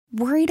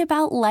Worried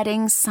about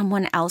letting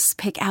someone else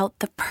pick out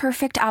the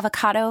perfect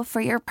avocado for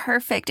your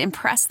perfect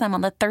impress them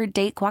on the third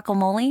date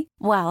guacamole?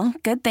 Well,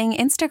 good thing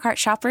Instacart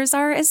shoppers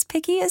are as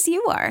picky as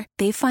you are.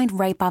 They find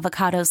ripe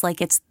avocados like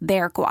it's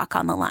their guac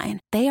on the line.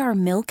 They are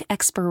milk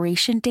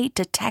expiration date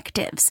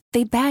detectives.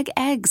 They bag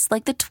eggs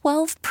like the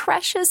 12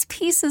 precious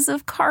pieces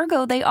of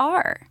cargo they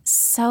are.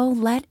 So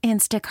let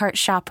Instacart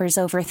shoppers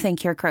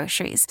overthink your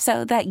groceries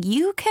so that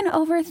you can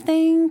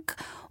overthink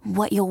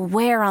what you'll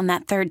wear on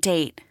that third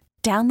date.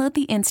 Download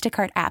the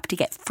Instacart app to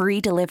get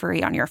free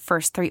delivery on your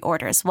first 3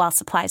 orders while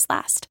supplies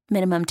last.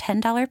 Minimum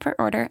 $10 per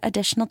order.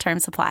 Additional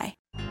terms apply.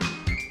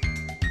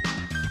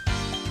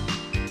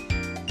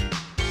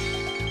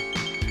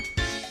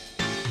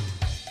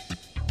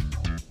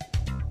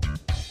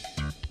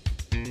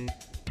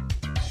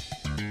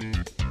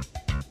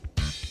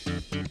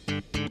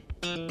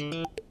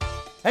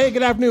 Hey,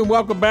 good afternoon.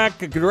 Welcome back.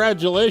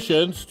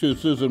 Congratulations to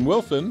Susan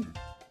Wilson.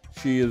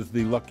 She is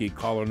the lucky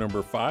caller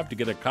number 5 to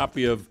get a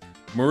copy of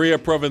Maria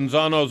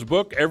Provenzano's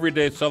book,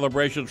 Everyday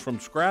Celebrations from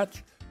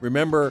Scratch.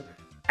 Remember,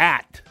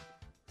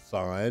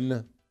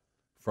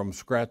 @From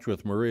Scratch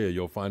with Maria.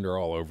 You'll find her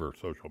all over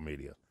social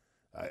media.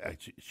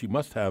 She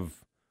must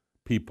have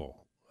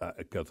people,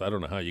 because I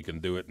don't know how you can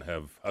do it and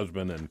have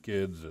husband and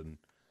kids and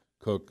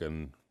cook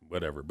and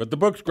whatever. But the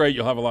book's great.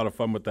 You'll have a lot of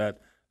fun with that.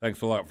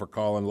 Thanks a lot for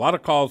calling. A lot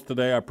of calls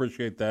today. I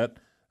appreciate that.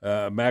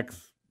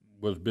 Max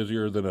was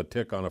busier than a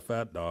tick on a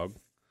fat dog,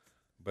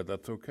 but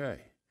that's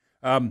okay.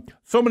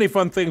 So many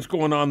fun things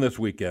going on this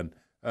weekend.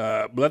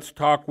 Let's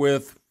talk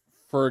with,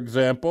 for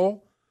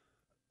example,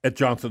 at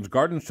Johnson's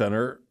Garden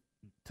Center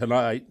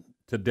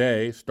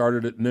today,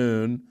 started at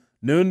noon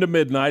to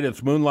midnight.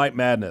 It's Moonlight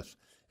Madness.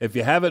 If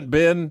you haven't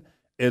been,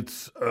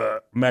 it's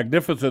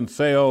magnificent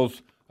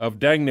sales of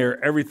dang near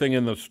everything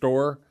in the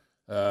store.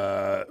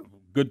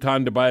 Good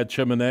time to buy a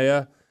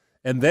chimenea.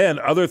 And then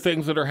other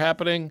things that are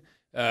happening.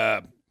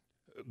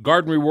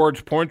 Garden Rewards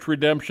Points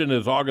Redemption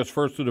is August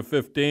 1st to the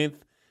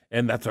 15th.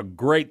 And that's a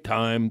great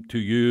time to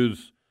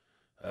use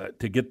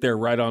to get there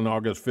right on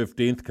August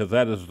 15th, because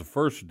that is the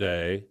first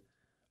day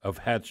of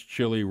Hatch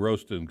chili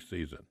roasting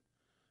season.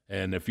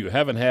 And if you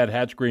haven't had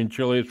Hatch green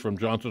chilies from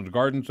Johnson's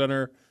Garden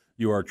Center,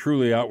 you are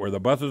truly out where the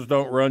buses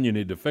don't run. You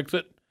need to fix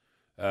it.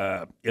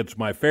 It's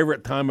my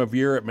favorite time of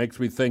year. It makes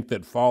me think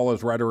that fall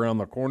is right around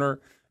the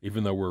corner,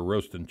 even though we're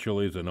roasting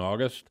chilies in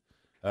August.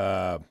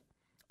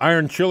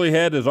 Iron Chili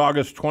Head is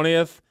August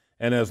 20th,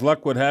 and as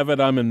luck would have it,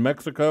 I'm in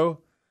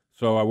Mexico.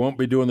 So I won't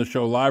be doing the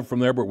show live from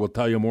there, but we'll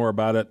tell you more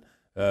about it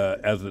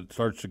as it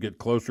starts to get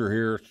closer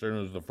here, as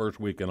soon as the first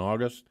week in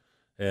August.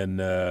 And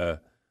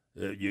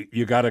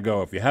you got to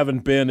go. If you haven't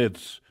been,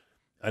 it's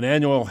an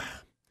annual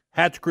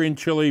Hatch Green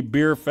Chili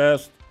Beer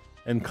Fest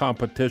and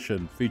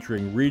competition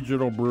featuring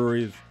regional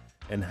breweries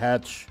and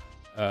Hatch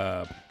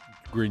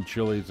green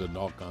chilies and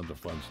all kinds of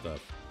fun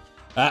stuff.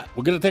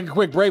 We're going to take a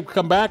quick break,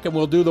 come back, and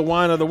we'll do the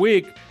wine of the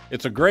week.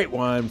 It's a great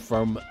wine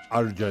from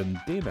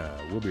Argentina.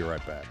 We'll be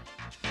right back.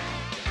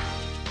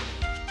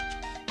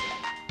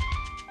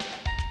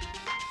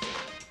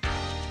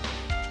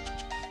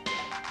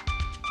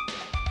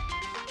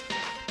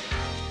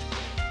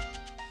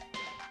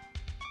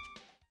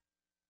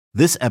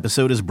 This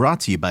episode is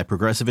brought to you by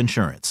Progressive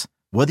Insurance.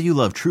 Whether you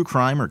love true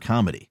crime or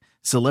comedy,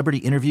 celebrity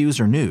interviews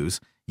or news,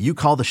 you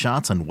call the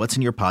shots on what's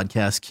in your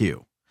podcast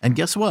queue. And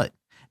guess what?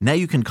 Now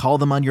you can call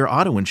them on your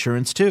auto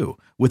insurance too,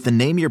 with the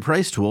Name Your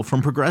Price tool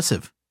from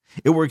Progressive.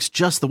 It works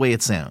just the way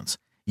it sounds.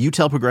 You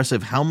tell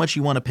Progressive how much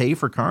you want to pay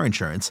for car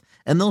insurance,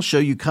 and they'll show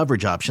you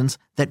coverage options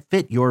that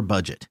fit your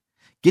budget.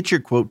 Get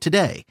your quote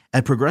today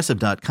at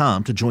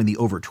Progressive.com to join the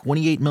over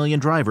 28 million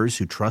drivers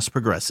who trust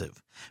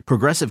Progressive.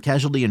 Progressive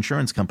Casualty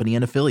Insurance Company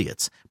and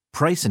Affiliates.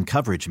 Price and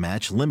coverage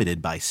match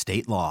limited by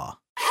state law.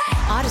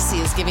 Odyssey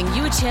is giving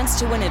you a chance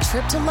to win a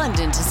trip to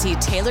London to see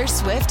Taylor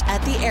Swift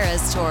at the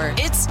Eras Tour.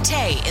 It's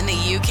Tay in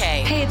the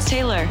UK. Hey, it's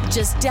Taylor.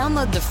 Just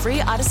download the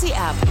free Odyssey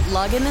app,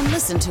 log in and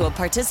listen to a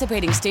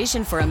participating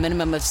station for a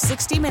minimum of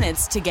 60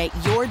 minutes to get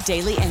your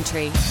daily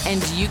entry.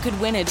 And you could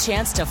win a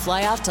chance to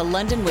fly off to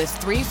London with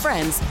 3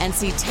 friends and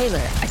see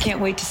Taylor. I can't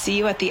wait to see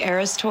you at the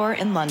Eras Tour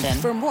in London.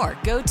 For more,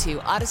 go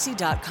to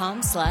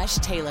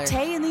odyssey.com/Taylor.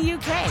 Tay in the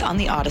UK. It's on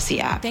the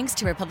Odyssey app. Thanks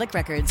to Republic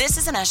Records. This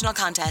is a national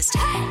contest.